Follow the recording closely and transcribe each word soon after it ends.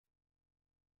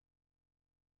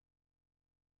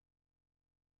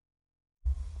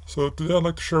So today I'd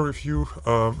like to share with you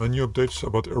a new update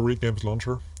about Early Games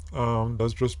Launcher.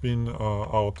 That's just been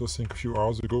out, I think, a few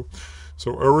hours ago.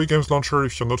 So Early Games Launcher,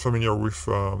 if you're not familiar with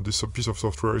this piece of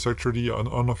software, is actually an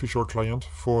unofficial client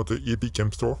for the Epic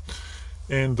Game Store.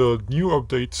 And the new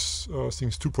update,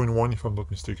 since 2.1 if I'm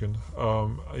not mistaken,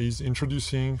 is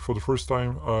introducing for the first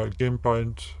time a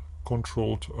Gamepad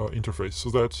controlled interface. So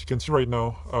that you can see right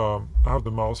now, I have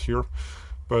the mouse here,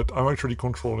 but I'm actually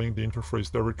controlling the interface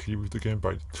directly with the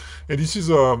Gamepad. And this is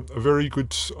a very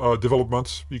good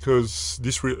development because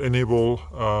this will enable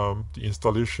the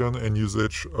installation and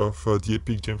usage of the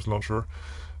Epic Games Launcher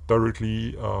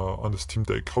directly on the Steam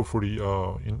Deck, hopefully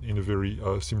in a very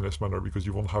seamless manner, because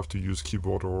you won't have to use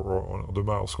keyboard or the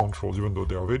mouse controls, even though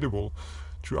they're available,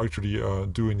 to actually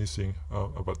do anything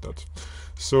about that.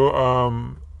 So,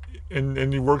 and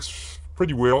it works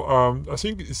pretty well. I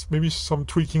think maybe some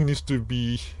tweaking needs to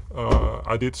be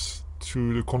added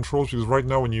to the controls, because right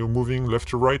now when you're moving left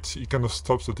to right, it kind of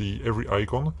stops at every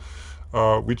icon,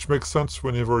 which makes sense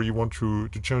whenever you want to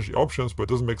change the options, but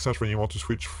doesn't make sense when you want to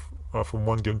switch from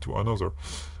one game to another.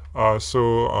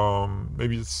 So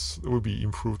maybe it will be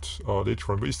improved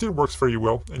later on, but it still works very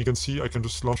well. And you can see I can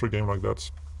just launch a game like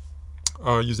that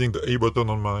using the A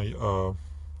button on my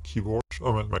keyboard,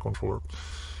 or my controller.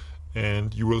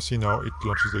 And you will see now it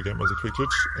launches the game as expected.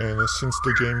 And since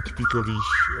the game typically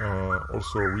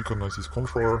also recognizes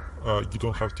controller, you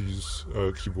don't have to use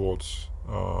keyboard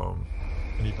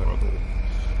anytime at all.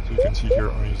 So you can see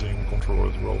here I'm using controller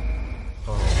as well.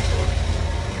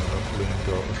 Playing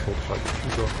a short hike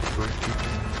shooter, very quick.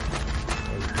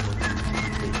 I recommend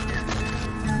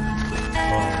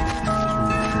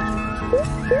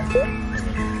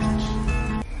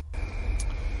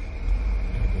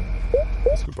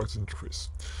let's go back to the interface.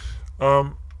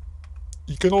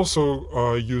 You can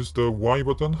also use the Y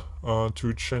button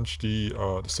to change the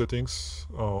settings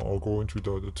or go into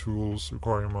the tools,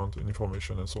 requirement, and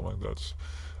information, and so on like that.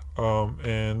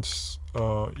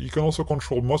 You can also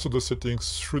control most of the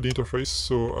settings through the interface,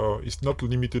 so it's not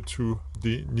limited to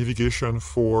the navigation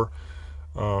for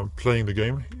playing the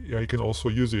game. You can also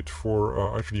use it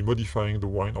for actually modifying the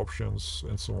wine options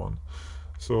and so on.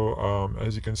 So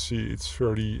as you can see, it's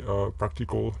fairly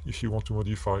practical if you want to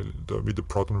modify the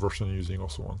Proton version you're using or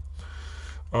so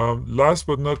on. Last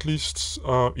but not least,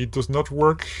 it does not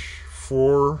work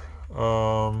for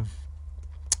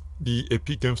the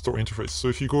Epic Game Store interface. So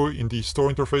if you go in the store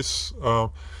interface,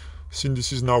 since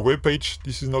this is now a web page,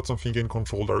 this is not something you can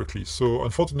control directly. So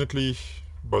unfortunately,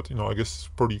 but I guess it's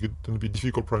probably going to be a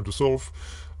difficult problem to solve.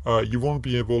 You won't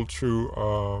be able to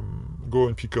go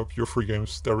and pick up your free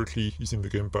games directly using the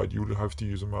Gamepad. You will have to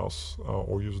use a mouse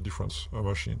or use different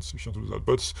machines if you want to do that.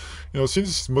 But since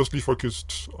it's mostly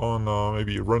focused on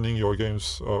maybe running your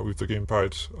games with the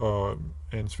Gamepad,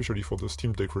 and especially for the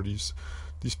Steam Deck release,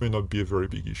 this may not be a very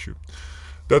big issue.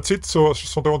 That's it. So that's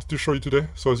just what I wanted to show you today.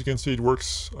 So as you can see, it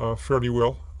works fairly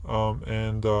well.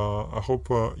 I hope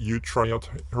you try out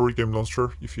Early Game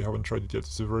Launcher if you haven't tried it yet.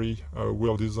 It's a very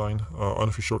well-designed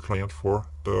unofficial client for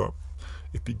the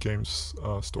Epic Games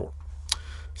Store.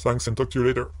 Thanks, and talk to you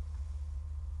later.